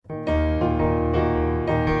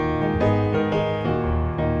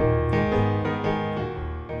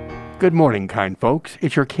Good morning, kind folks.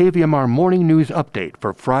 It's your KVMR Morning News Update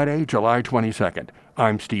for Friday, July 22nd.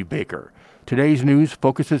 I'm Steve Baker. Today's news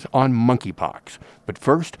focuses on monkeypox. But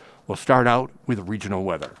first, we'll start out with regional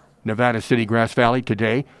weather. Nevada City, Grass Valley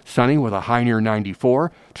today, sunny with a high near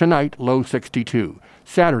 94. Tonight, low 62.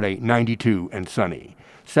 Saturday, 92 and sunny.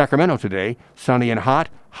 Sacramento today, sunny and hot,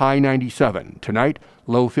 high 97. Tonight,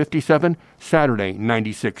 low 57. Saturday,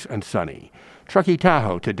 96 and sunny. Truckee,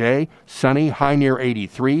 Tahoe today, sunny, high near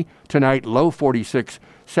 83. Tonight, low 46.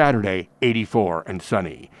 Saturday, 84 and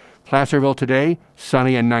sunny. Placerville today,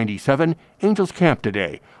 sunny and 97. Angels Camp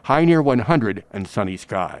today, high near 100 and sunny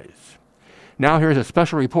skies. Now here's a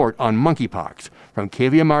special report on monkeypox from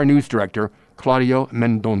KVMR News Director Claudio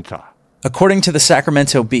Mendonca. According to the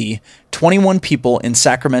Sacramento Bee, 21 people in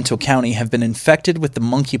Sacramento County have been infected with the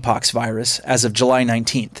monkeypox virus as of July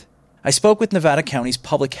 19th. I spoke with Nevada County's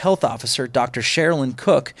public health officer, Dr. Sherilyn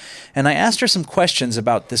Cook, and I asked her some questions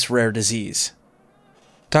about this rare disease.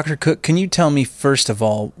 Dr. Cook, can you tell me, first of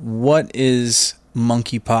all, what is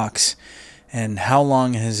monkeypox and how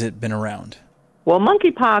long has it been around? Well,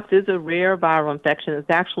 monkeypox is a rare viral infection. It's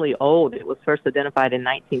actually old. It was first identified in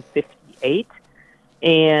 1958,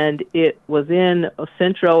 and it was in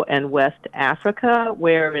Central and West Africa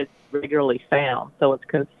where it's regularly found, so it's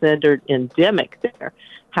considered endemic there.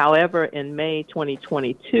 However, in May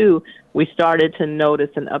 2022, we started to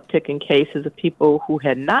notice an uptick in cases of people who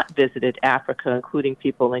had not visited Africa, including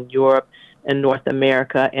people in Europe and North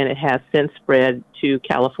America, and it has since spread to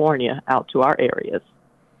California, out to our areas.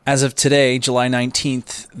 As of today, July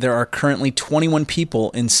 19th, there are currently 21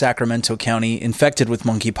 people in Sacramento County infected with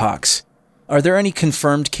monkeypox. Are there any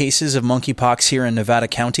confirmed cases of monkeypox here in Nevada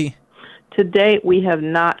County? To date, we have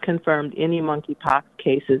not confirmed any monkeypox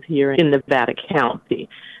cases here in Nevada County.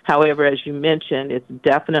 However, as you mentioned, it's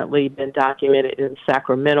definitely been documented in the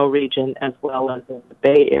Sacramento region as well as in the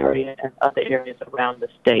Bay Area and other areas around the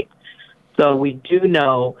state. So we do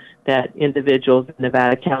know that individuals in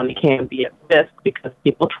Nevada County can be at risk because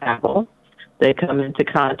people travel. They come into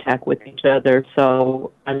contact with each other.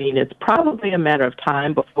 So, it's probably a matter of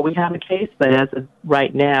time before we have a case, but as of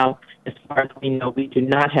right now, as far as we know, we do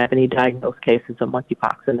not have any diagnosed cases of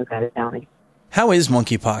monkeypox in Nevada County. How is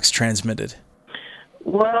monkeypox transmitted?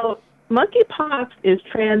 Well, monkeypox is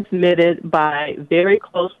transmitted by very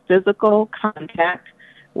close physical contact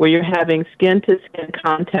where you're having skin-to-skin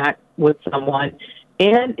contact with someone,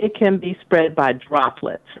 and it can be spread by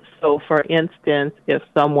droplets. So, for instance, if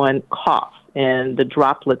someone coughs and the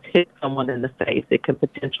droplets hit someone in the face, it can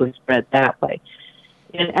potentially spread that way.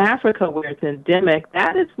 In Africa, where it's endemic,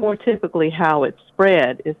 that is more typically how it's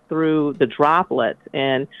spread, is through the droplets.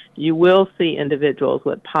 And you will see individuals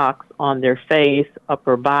with pox on their face,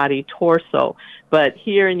 upper body, torso. But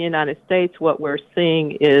here in the United States, what we're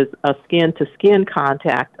seeing is a skin-to-skin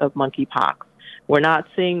contact of monkeypox. We're not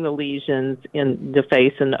seeing the lesions in the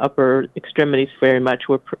face and the upper extremities very much.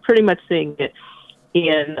 We're pretty much seeing it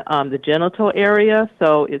in the genital area.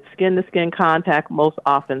 So it's skin-to-skin contact, most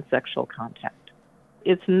often sexual contact.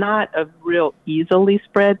 It's not a real easily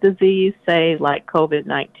spread disease, say like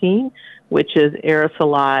COVID-19, which is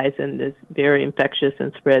aerosolized and is very infectious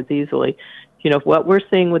and spreads easily. What we're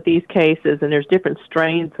seeing with these cases, and there's different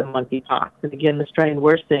strains of monkeypox, and again, the strain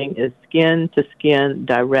we're seeing is skin-to-skin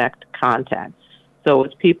direct contact. So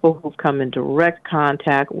it's people who've come in direct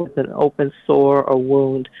contact with an open sore or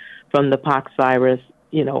wound from the pox virus,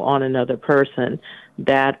 on another person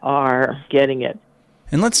that are getting it.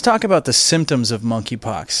 And let's talk about the symptoms of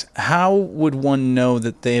monkeypox. How would one know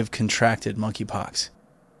that they have contracted monkeypox?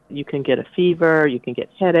 You can get a fever, you can get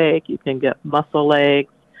headache, you can get muscle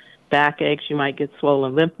aches, back aches, you might get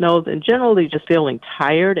swollen lymph nodes, and generally just feeling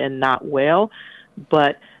tired and not well.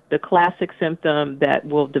 But the classic symptom that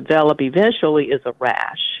will develop eventually is a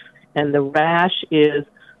rash. And the rash is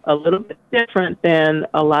a little bit different than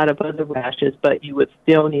a lot of other rashes, but you would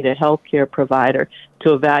still need a healthcare provider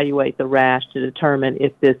to evaluate the rash to determine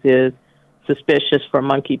if this is suspicious for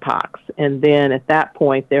monkeypox. And then at that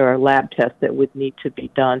point, there are lab tests that would need to be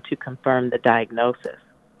done to confirm the diagnosis.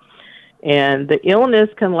 And the illness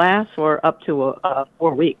can last for up to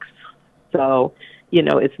 4 weeks. So,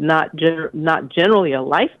 it's not generally a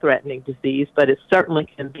life-threatening disease, but it certainly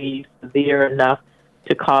can be severe enough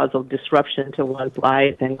to cause a disruption to one's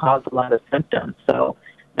life and cause a lot of symptoms. So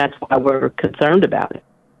that's why we're concerned about it.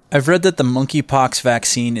 I've read that the monkeypox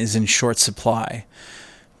vaccine is in short supply.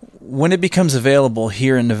 When it becomes available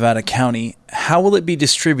here in Nevada County, how will it be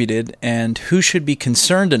distributed, and who should be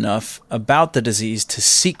concerned enough about the disease to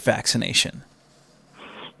seek vaccination?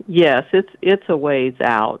 Yes, it's a ways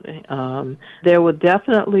out. There will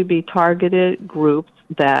definitely be targeted groups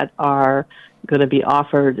that are going to be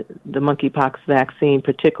offered the monkeypox vaccine,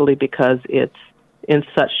 particularly because it's in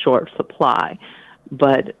such short supply.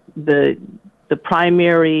 But the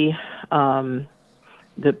primary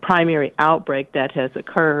outbreak that has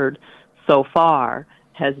occurred so far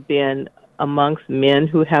has been amongst men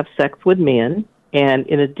who have sex with men. And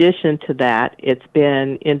in addition to that, it's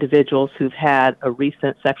been individuals who've had a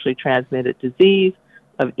recent sexually transmitted disease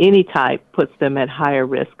of any type puts them at higher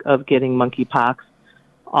risk of getting monkeypox.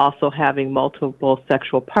 Also, having multiple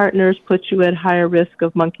sexual partners puts you at higher risk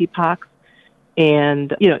of monkeypox.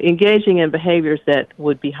 And, engaging in behaviors that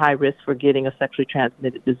would be high risk for getting a sexually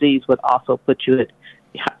transmitted disease would also put you at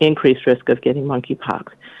increased risk of getting monkeypox.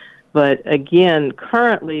 But again,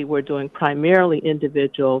 currently we're doing primarily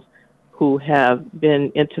individuals who have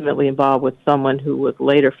been intimately involved with someone who was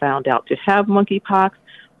later found out to have monkeypox,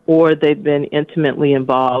 or they've been intimately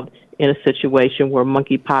involved in a situation where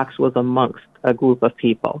monkeypox was amongst a group of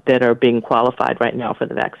people that are being qualified right now for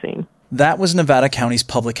the vaccine. That was Nevada County's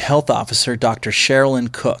Public Health Officer, Dr.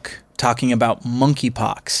 Sherilyn Cook, talking about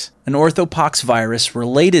monkeypox, an orthopox virus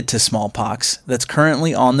related to smallpox that's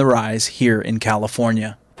currently on the rise here in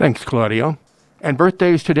California. Thanks, Claudio. And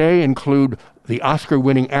birthdays today include the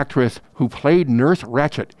Oscar-winning actress who played Nurse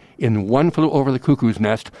Ratched in One Flew Over the Cuckoo's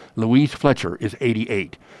Nest. Louise Fletcher is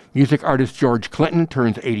 88. Music artist George Clinton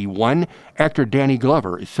turns 81. Actor Danny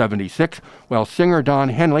Glover is 76, while singer Don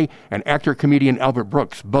Henley and actor-comedian Albert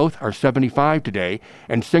Brooks both are 75 today,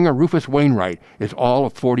 and singer Rufus Wainwright is all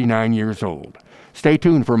of 49 years old. Stay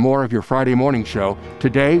tuned for more of your Friday morning show,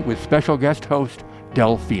 today with special guest host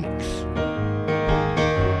Del Phoenix.